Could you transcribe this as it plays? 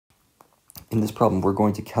In this problem, we're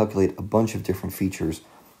going to calculate a bunch of different features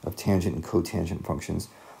of tangent and cotangent functions.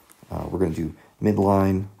 We're going to do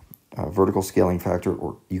midline, vertical scaling factor,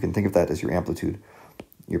 or you can think of that as your amplitude,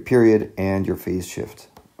 your period, and your phase shift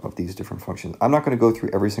of these different functions. I'm not going to go through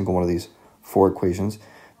every single one of these 4 equations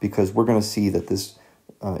because we're going to see that this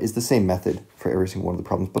is the same method for every single one of the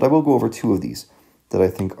problems, but I will go over 2 of these that I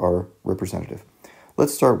think are representative.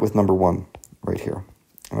 Let's start with number 1 right here.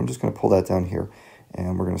 And I'm just going to pull that down here,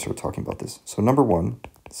 and we're going to start talking about this. So number 1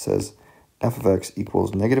 says f of x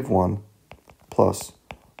equals -1 plus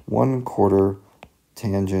 1/4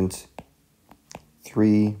 tangent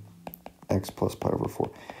 3x plus pi over 4.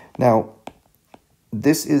 Now,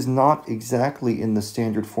 this is not exactly in the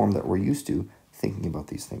standard form that we're used to thinking about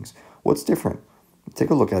these things. What's different? Take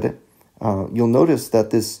a look at it. You'll notice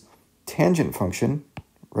that this tangent function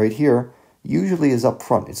right here usually is up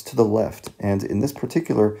front. It's to the left. And in this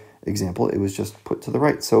particular example, it was just put to the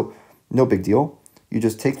right. So no big deal. You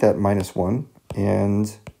just take that -1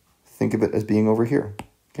 and think of it as being over here.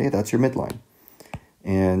 Okay, that's your midline.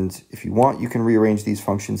 And if you want, you can rearrange these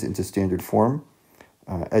functions into standard form.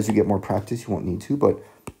 As you get more practice, you won't need to, but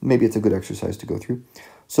maybe it's a good exercise to go through.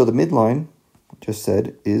 So the midline, just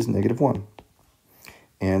said, is -1.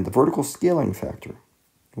 And the vertical scaling factor,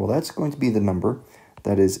 well, that's going to be the number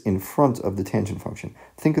that is in front of the tangent function.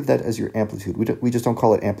 Think of that as your amplitude. We just don't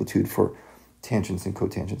call it amplitude for tangents and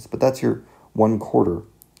cotangents, but that's your 1/4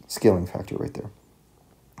 scaling factor right there.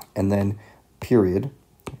 And then period,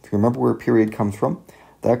 if you remember where period comes from,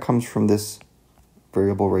 that comes from this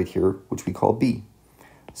variable right here, which we call b.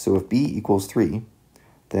 So if b equals 3,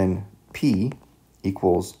 then p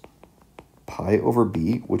equals pi over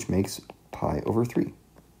b, which makes pi over 3.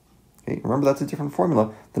 Okay, remember that's a different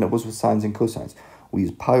formula than it was with sines and cosines. We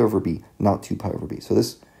use pi over b, not 2 pi over b. So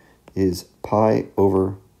this is pi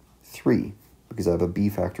over 3 because I have a b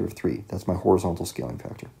factor of 3. That's my horizontal scaling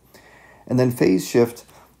factor. And then phase shift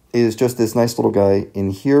is just this nice little guy in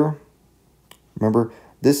here. Remember,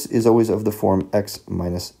 this is always of the form x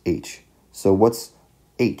minus h. So what's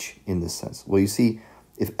h in this sense? Well, you see,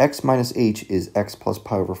 if x minus h is x plus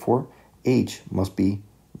pi over 4, h must be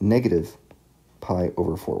negative pi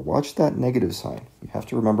over 4. Watch that negative sign. You have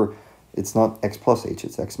to remember it's not x plus h,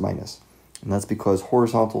 it's x minus. And that's because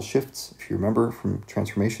horizontal shifts, if you remember from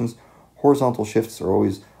transformations, horizontal shifts are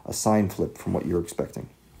always a sign flip from what you're expecting.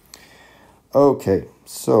 Okay,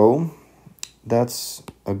 so that's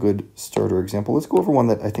a good starter example. Let's go over one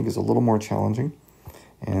that I think is a little more challenging,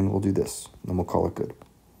 and we'll do this, and then we'll call it good.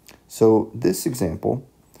 So this example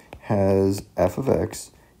has f of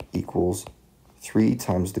x equals 3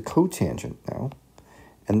 times the cotangent now,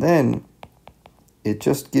 and then it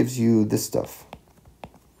just gives you this stuff.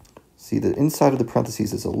 See, the inside of the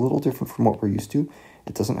parentheses is a little different from what we're used to.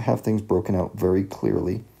 It doesn't have things broken out very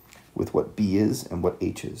clearly with what b is and what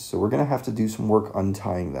h is. So we're going to have to do some work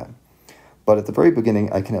untying that. But at the very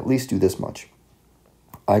beginning, I can at least do this much.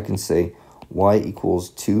 I can say y equals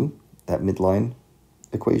 2, that midline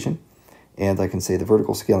equation, and I can say the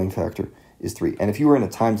vertical scaling factor is 3. And if you were in a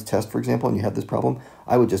timed test, for example, and you had this problem,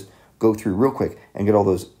 I would just go through real quick and get all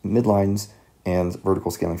those midlines and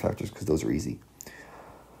vertical scaling factors because those are easy.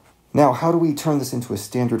 Now, how do we turn this into a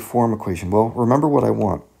standard form equation? Well, remember what I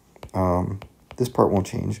want. This part won't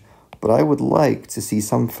change, but I would like to see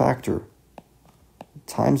some factor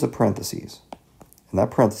times a parentheses. And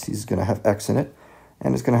that parentheses is going to have x in it,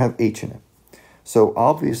 and it's going to have h in it. So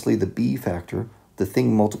obviously the b factor, the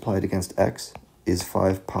thing multiplied against x, is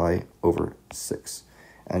 5 pi over 6.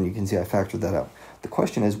 And you can see I factored that out. The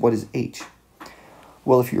question is, what is h?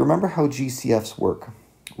 Well, if you remember how GCFs work,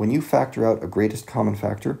 when you factor out a greatest common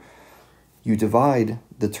factor, you divide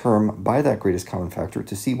the term by that greatest common factor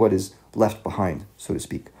to see what is left behind, so to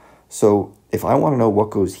speak. So if I want to know what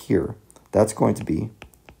goes here, that's going to be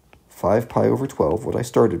 5 pi over 12, what I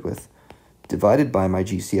started with, divided by my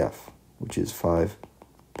GCF, which is 5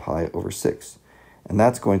 pi over 6. And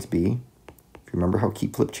that's going to be, if you remember how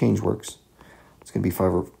keep flip change works, it's going to be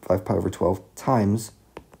 5 pi over 12 times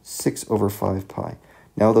 6 over 5 pi.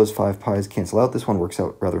 Now those 5 pi's cancel out. This one works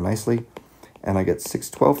out rather nicely. And I get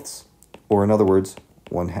 6/12, or in other words,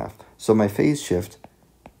 1/2. So my phase shift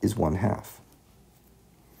is 1/2.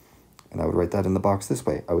 And I would write that in the box this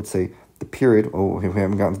way. I would say the period, oh, we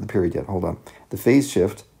haven't gotten to the period yet. Hold on. The phase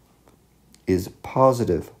shift is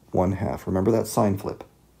positive 1/2. Remember that sign flip.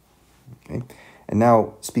 Okay. And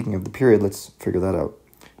now, speaking of the period, let's figure that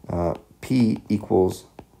out. P equals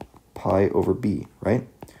pi over b, right?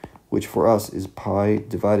 Which for us is pi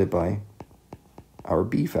divided by our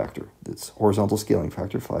b factor. That's horizontal scaling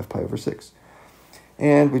factor, 5 pi over 6.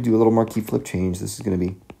 And we do a little more keep flip change. This is going to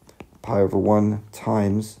be pi over 1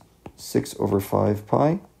 times 6 over 5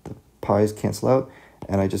 pi. The pi's cancel out,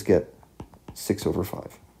 and I just get 6 over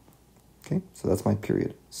 5. Okay, so that's my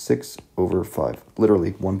period. 6 over 5,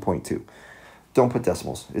 literally 1.2. Don't put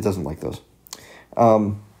decimals. It doesn't like those.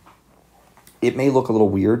 It may look a little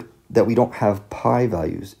weird that we don't have pi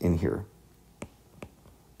values in here.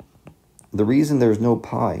 The reason there's no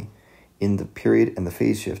pi in the period and the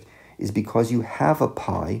phase shift is because you have a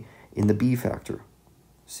pi in the b factor.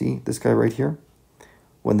 See this guy right here?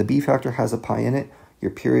 When the b factor has a pi in it,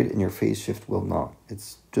 your period and your phase shift will not.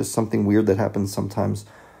 It's just something weird that happens sometimes,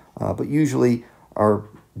 but usually our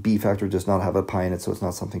b factor does not have a pi in it, so it's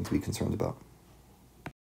not something to be concerned about.